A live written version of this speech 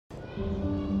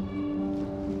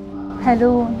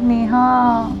Hello,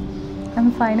 Neha.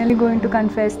 I'm finally going to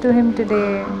confess to him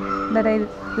today that I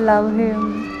love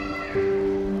him.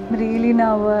 I'm really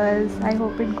nervous. I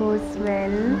hope it goes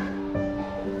well.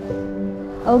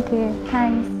 Okay,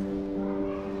 thanks.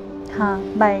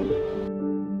 Bye.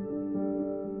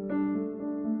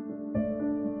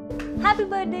 Happy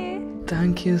birthday.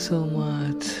 Thank you so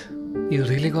much. You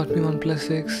really got me OnePlus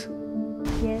 6?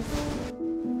 Yes.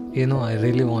 You know, I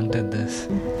really wanted this.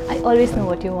 I always know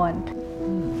what you want.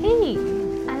 Hey,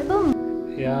 album.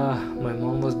 Yeah, my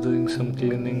mom was doing some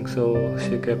cleaning, so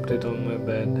she kept it on my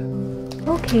bed.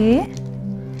 Okay.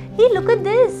 Hey, look at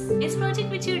this. This project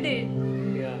which you did.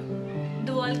 Yeah.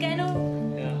 The volcano.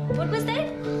 Yeah. What was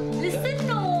that? Listen,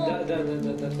 no.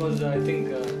 That was, I think,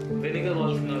 vinegar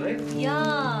volcano, right?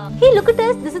 Yeah. Hey, look at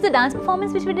this. This is the dance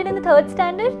performance which we did in the 3rd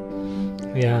standard.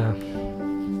 Yeah.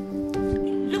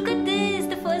 Look at this.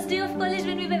 The first day of college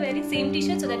when we were wearing same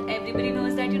t-shirt so that everybody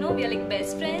knows that, we are like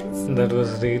best friends. That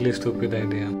was a really stupid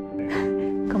idea.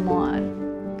 Come on.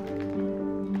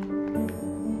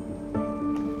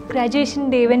 Graduation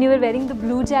day when you were wearing the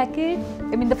blue jacket.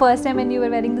 I mean the first time when you were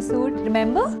wearing the suit.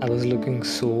 Remember? I was looking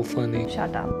so funny.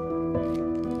 Shut up.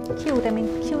 Cute. I mean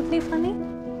cutely funny.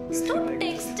 Stop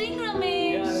texting,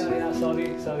 Ramesh. Yeah. Sorry.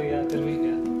 Yeah, tell me.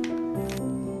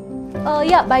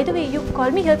 Yeah, by the way, you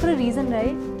called me here for a reason,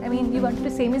 right? I mean, you wanted to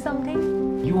say me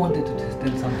something? You wanted to just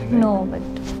tell something, right? No, but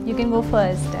you can go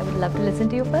first. I would love to listen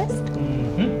to you first.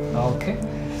 Okay,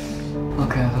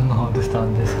 I don't know how to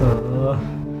start this.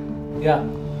 Yeah,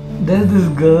 there's this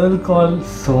girl called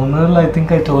Sonal, I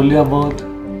think I told you about.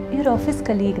 Your office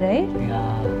colleague, right?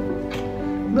 Yeah.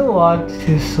 You know what?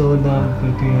 She's so damn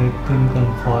pretty. I think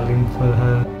I'm falling for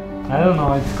her. I don't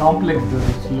know, it's complex though.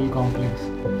 It's a little complex.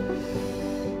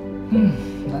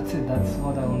 That's it. That's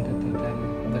what I wanted to tell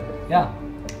you. But yeah,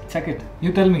 check it.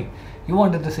 You tell me. You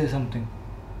wanted to say something.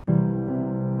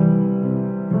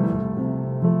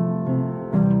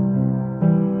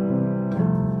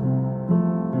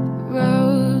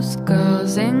 Rose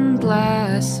girls in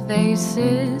glass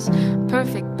vases,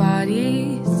 perfect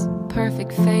bodies,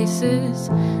 perfect faces.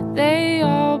 They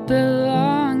all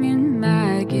belong in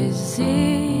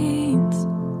magazines.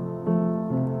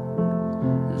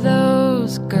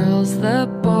 Those girls the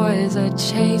boys are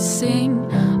chasing,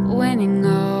 winning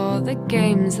all the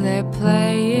games they're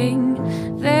playing.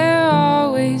 They're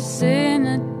always in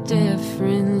a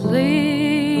different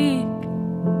league,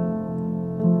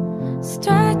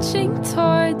 stretching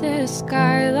toward the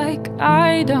sky like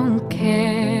I don't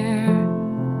care,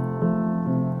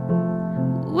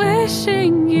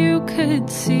 wishing you could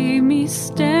see me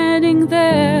standing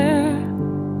there.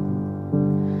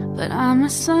 But I'm a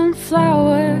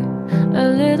sunflower, a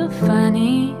little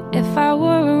funny. If I were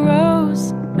a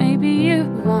rose, maybe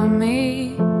you'd want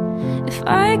me. If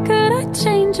I could, I'd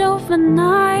change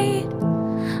overnight.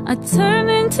 I'd turn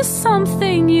into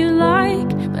something you like.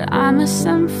 But I'm a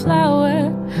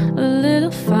sunflower, a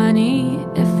little funny.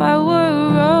 If I were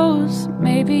a rose,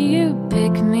 maybe you'd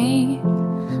pick me.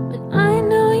 But I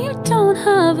know you don't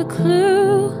have a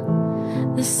clue.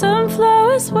 The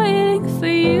sunflower's waiting for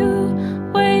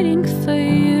you, waiting for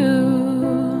you.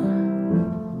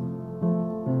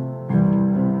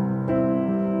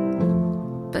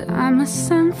 But I'm a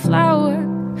sunflower,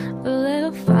 a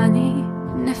little funny.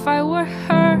 And if I were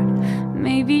her,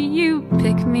 maybe you'd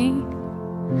pick me.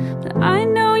 But I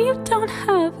know you don't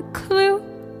have a clue.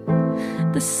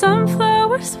 The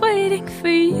sunflower's waiting for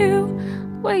you,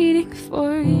 waiting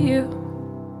for you.